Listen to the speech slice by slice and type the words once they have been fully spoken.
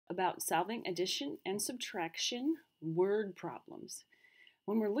about solving addition and subtraction word problems.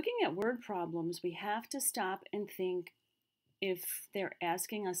 When we're looking at word problems, we have to stop and think if they're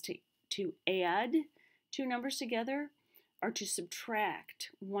asking us to add two numbers together or to subtract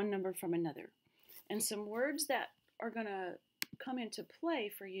one number from another. And some words that are going to come into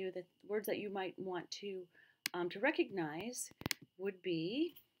play for you, the words that you might want to recognize would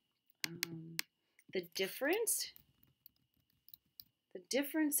be the difference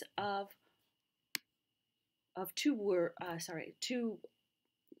of two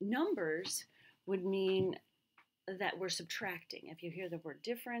numbers would mean that we're subtracting. If you hear the word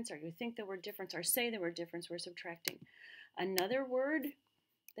difference, or you think the word difference, or say the word difference, we're subtracting. Another word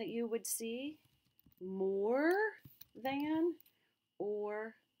that you would see, more than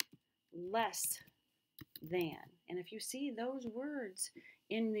or less than. And if you see those words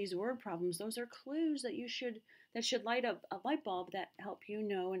in these word problems, those are clues that should light up a light bulb that help you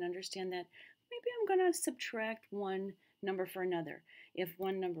know and understand that maybe I'm going to subtract one number for another. If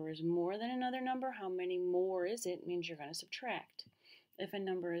one number is more than another number, how many more is it? Means you're going to subtract. If a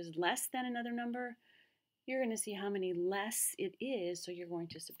number is less than another number, you're going to see how many less it is, so you're going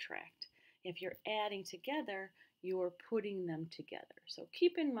to subtract. If you're adding together, you're putting them together. So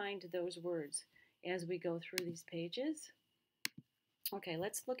keep in mind those words as we go through these pages. Okay,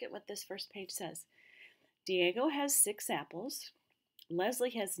 let's look at what this first page says. Diego has 6 apples.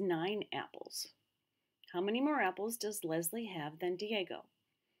 Leslie has 9 apples. How many more apples does Leslie have than Diego?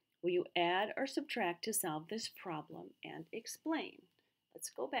 Will you add or subtract to solve this problem and explain? Let's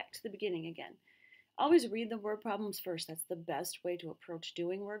go back to the beginning again. Always read the word problems first. That's the best way to approach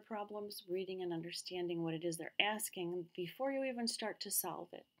doing word problems, reading and understanding what it is they're asking before you even start to solve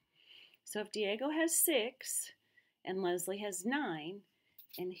it. So if Diego has 6 and Leslie has 9,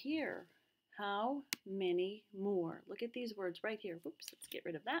 and here, how many more? Look at these words right here. Whoops, let's get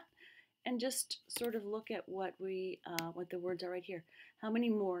rid of that. And just sort of look at what the words are right here. How many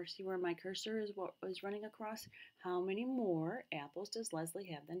more? See where my cursor is running across? How many more apples does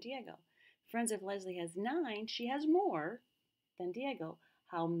Leslie have than Diego? Friends, if Leslie has 9, she has more than Diego.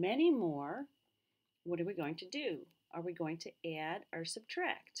 How many more? What are we going to do? Are we going to add or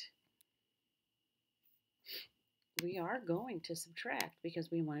subtract? We are going to subtract because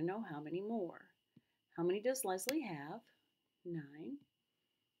we want to know how many more. How many does Leslie have? 9.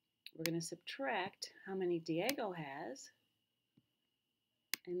 We're going to subtract how many Diego has.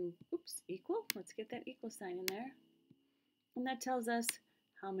 And, oops, equal. Let's get that equal sign in there. And that tells us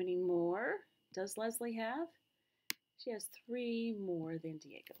how many more does Leslie have? She has 3 more than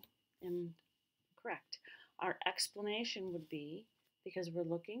Diego. And correct. Our explanation would be, because we're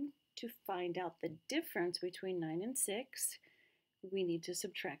looking to find out the difference between 9 and 6, we need to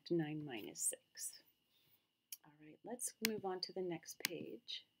subtract 9 minus 6. All right, let's move on to the next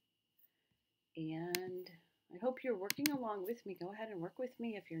page. And I hope you're working along with me. Go ahead and work with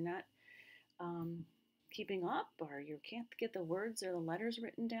me if you're not keeping up, or you can't get the words or the letters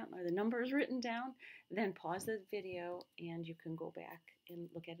written down or the numbers written down, then pause the video and you can go back and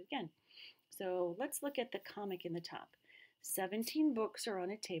look at it again. So let's look at the comic in the top. 17 books are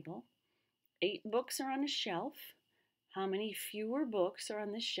on a table. 8 books are on a shelf. How many fewer books are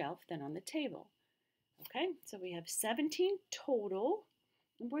on the shelf than on the table? Okay, so we have 17 total.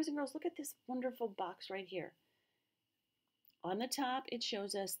 And boys and girls, look at this wonderful box right here. On the top, it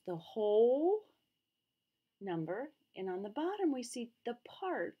shows us the whole number, and on the bottom, we see the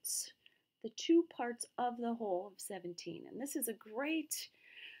parts, the 2 parts of the whole of 17. And this is a great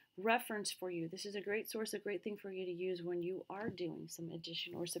reference for you. This is a great source, a great thing for you to use when you are doing some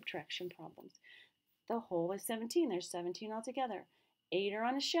addition or subtraction problems. The whole is 17. There's 17 altogether. 8 are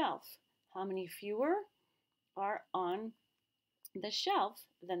on a shelf. How many fewer are on the shelf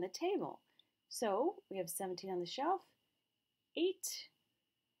than the table? So we have 17 on the shelf, 8.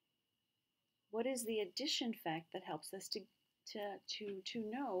 What is the addition fact that helps us to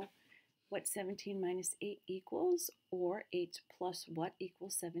know what 17 minus 8 equals, or 8 plus what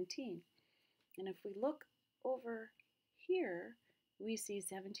equals 17? And if we look over here, we see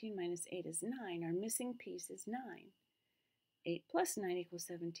 17 minus 8 is 9. Our missing piece is 9. 8 plus 9 equals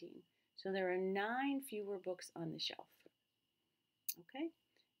 17. So there are 9 fewer books on the shelf. Okay?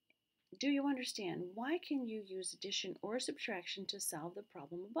 Do you understand? Why can you use addition or subtraction to solve the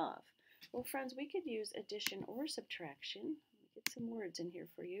problem above? Well, friends, we could use addition or subtraction. Let me get some words in here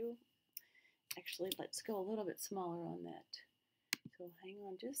for you. Actually, let's go a little bit smaller on that. So hang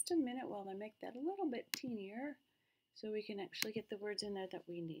on just a minute while I make that a little bit teenier so we can actually get the words in there that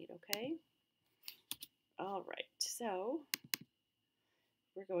we need, okay? All right, so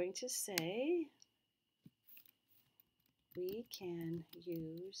we're going to say we can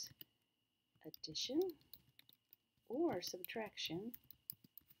use addition or subtraction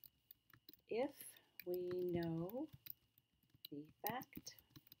if we know the fact.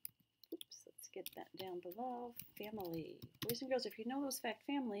 Oops, let's get that down below. Family. Boys and girls, if you know those fact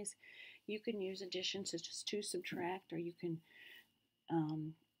families, you can use addition to subtract, or you can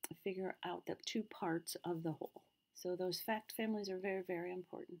figure out the two parts of the whole. So those fact families are very, very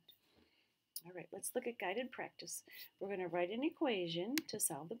important. All right, let's look at guided practice. We're going to write an equation to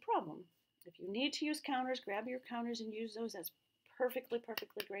solve the problem. If you need to use counters, grab your counters and use those. That's perfectly,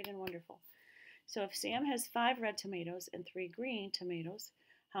 perfectly great and wonderful. So if Sam has 5 red tomatoes and 3 green tomatoes,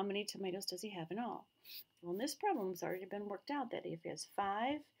 how many tomatoes does he have in all? Well, in this problem, it's already been worked out that if he has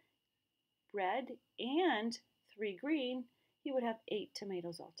 5 red and 3 green, he would have 8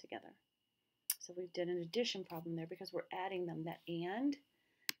 tomatoes altogether. So we've done an addition problem there because we're adding them. That and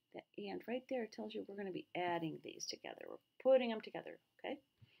right there tells you we're going to be adding these together. We're putting them together, okay?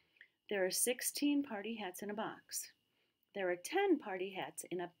 There are 16 party hats in a box. There are 10 party hats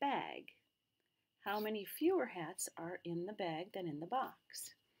in a bag. How many fewer hats are in the bag than in the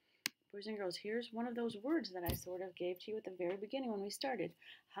box? Boys and girls, here's one of those words that I sort of gave to you at the very beginning when we started.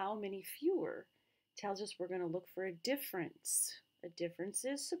 How many fewer tells us we're going to look for a difference. A difference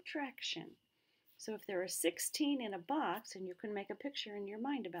is subtraction. So if there are 16 in a box, and you can make a picture in your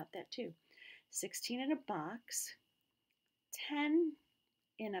mind about that too. 16 in a box, 10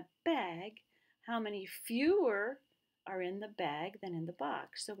 in a bag, how many fewer are in the bag than in the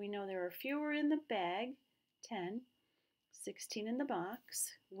box? So we know there are fewer in the bag, 10, 16 in the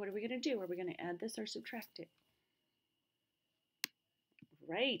box. What are we going to do? Are we going to add this or subtract it?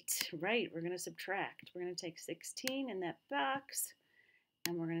 Right. We're going to subtract. We're going to take 16 in that box,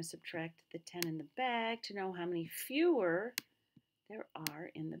 and we're going to subtract the 10 in the bag to know how many fewer there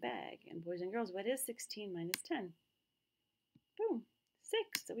are in the bag. And boys and girls, what is 16 minus 10? Boom,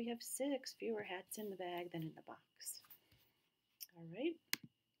 6. So we have 6 fewer hats in the bag than in the box.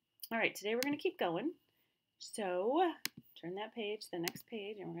 All right, today we're going to keep going. So turn that page, the next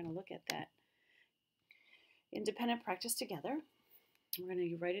page, and we're going to look at that independent practice together. We're going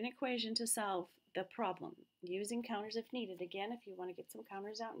to write an equation to solve the problem using counters if needed. Again, if you want to get some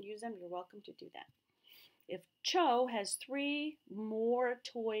counters out and use them, you're welcome to do that. If Cho has 3 more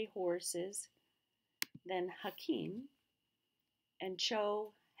toy horses than Hakeem, and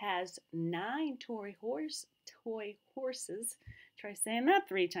Cho has 9 toy horses, try saying that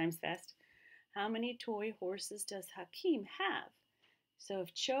 3 times fast, how many toy horses does Hakeem have? So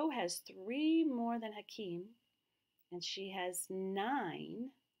if Cho has 3 more than Hakeem, and she has 9,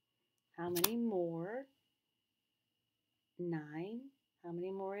 how many more? 9. How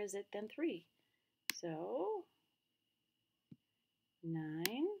many more is it than 3? So 9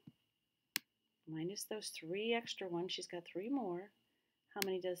 minus those 3 extra ones. She's got 3 more. How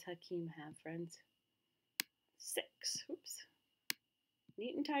many does Hakeem have, friends? 6. Oops.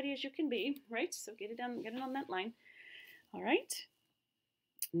 Neat and tidy as you can be, right? So get it on that line. All right.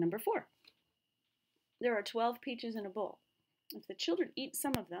 Number 4. There are 12 peaches in a bowl. If the children eat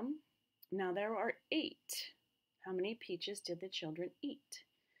some of them, now there are 8. How many peaches did the children eat?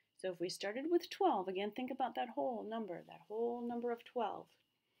 So if we started with 12, again, think about that whole number of 12.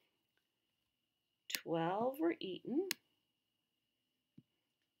 12 were eaten.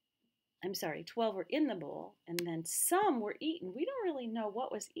 12 were in the bowl, and then some were eaten. We don't really know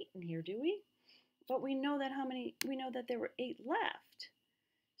what was eaten here, do we? But we know that there were 8 left.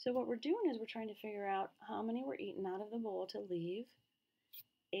 So what we're doing is we're trying to figure out how many were eaten out of the bowl to leave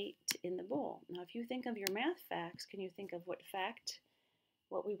 8 in the bowl. Now, if you think of your math facts, can you think of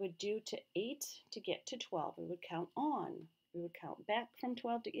what we would do to 8 to get to 12? We would count on. We would count back from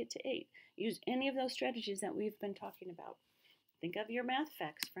 12 to get to 8. Use any of those strategies that we've been talking about. Think of your math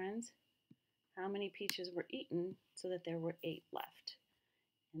facts, friends. How many peaches were eaten so that there were 8 left?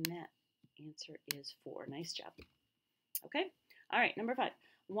 And that answer is 4. Nice job. Okay? All right, number 5.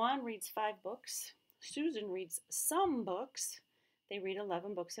 Juan reads 5 books. Susan reads some books. They read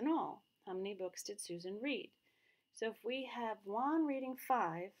 11 books in all. How many books did Susan read? So if we have Juan reading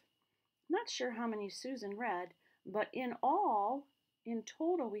 5, not sure how many Susan read, but in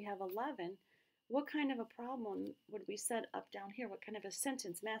total, we have 11. What kind of a problem would we set up down here? What kind of a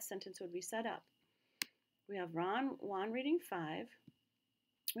math sentence would we set up? We have Juan reading 5.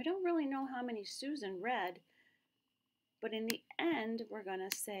 We don't really know how many Susan read, but in the end, we're going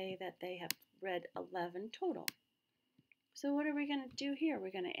to say that they have read 11 total. So what are we going to do here?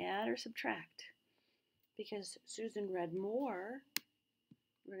 We're going to add or subtract. Because Susan read more,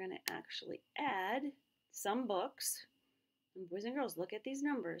 we're going to actually add some books. And boys and girls, look at these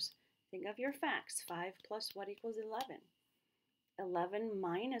numbers. Think of your facts. 5 plus what equals 11? 11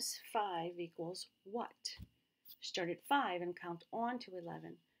 minus 5 equals what? Start at 5 and count on to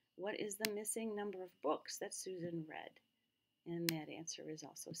 11. What is the missing number of books that Susan read? And that answer is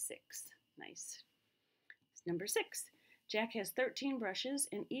also 6. Nice. Number 6. Jack has 13 brushes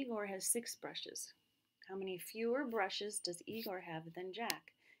and Igor has 6 brushes. How many fewer brushes does Igor have than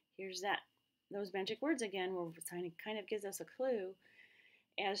Jack? Here's those magic words again, where it kind of gives us a clue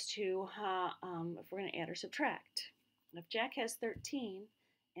as to how, if we're going to add or subtract. If Jack has 13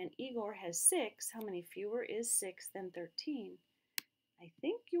 and Igor has 6, how many fewer is 6 than 13? I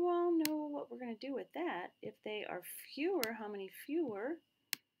think you all know what we're going to do with that. If they are fewer, how many fewer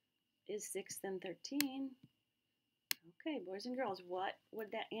is 6 than 13? Okay, boys and girls, what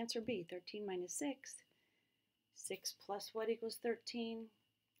would that answer be? 13 minus 6. 6 plus what equals 13?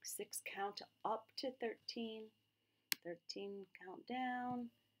 6 count up to 13. 13 count down.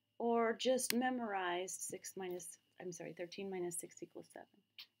 Or just memorized 13 minus 6 equals 7.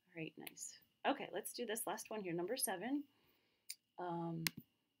 All right, nice. Okay, let's do this last one here. Number 7.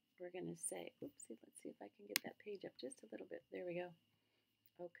 We're going to say, oopsie, let's see if I can get that page up just a little bit. There we go.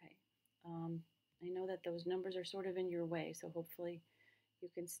 Okay. I know that those numbers are sort of in your way, so hopefully you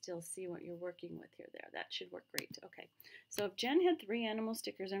can still see what you're working with here. There, that should work great. Okay, so if Jen had 3 animal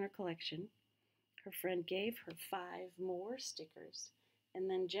stickers in her collection, her friend gave her 5 more stickers, and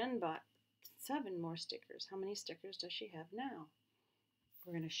then Jen bought 7 more stickers. How many stickers does she have now?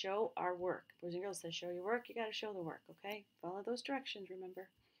 We're going to show our work. Boys and girls, says show your work, you got to show the work, okay? Follow those directions, remember.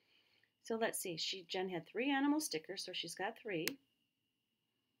 So let's see, Jen had 3 animal stickers, so she's got 3.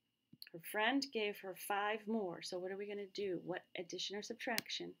 Her friend gave her 5 more. So what are we going to do? What addition or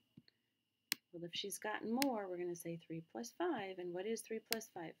subtraction? Well, if she's gotten more, we're going to say 3 plus 5. And what is 3 plus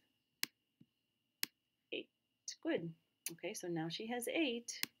 5? 8. Good. Okay, so now she has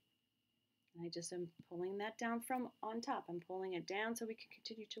 8. And I just am pulling that down from on top. I'm pulling it down so we can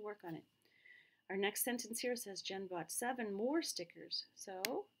continue to work on it. Our next sentence here says Jen bought 7 more stickers.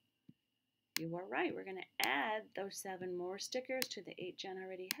 So you are right. We're going to add those 7 more stickers to the 8 Jen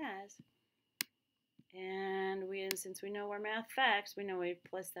already has. And since we know our math facts, we know 8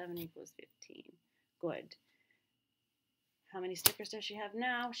 plus 7 equals 15. Good. How many stickers does she have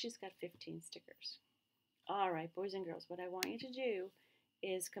now? She's got 15 stickers. All right, boys and girls, what I want you to do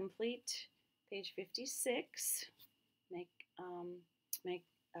is complete page 56.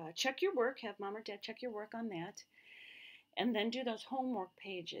 Check your work. Have mom or dad check your work on that. And then do those homework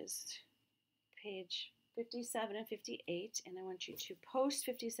pages. Page 57 and 58, and I want you to post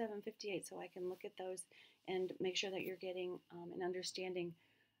 57 and 58 so I can look at those and make sure that you're getting an understanding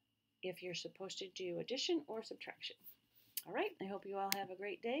if you're supposed to do addition or subtraction. All right, I hope you all have a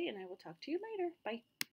great day, and I will talk to you later. Bye.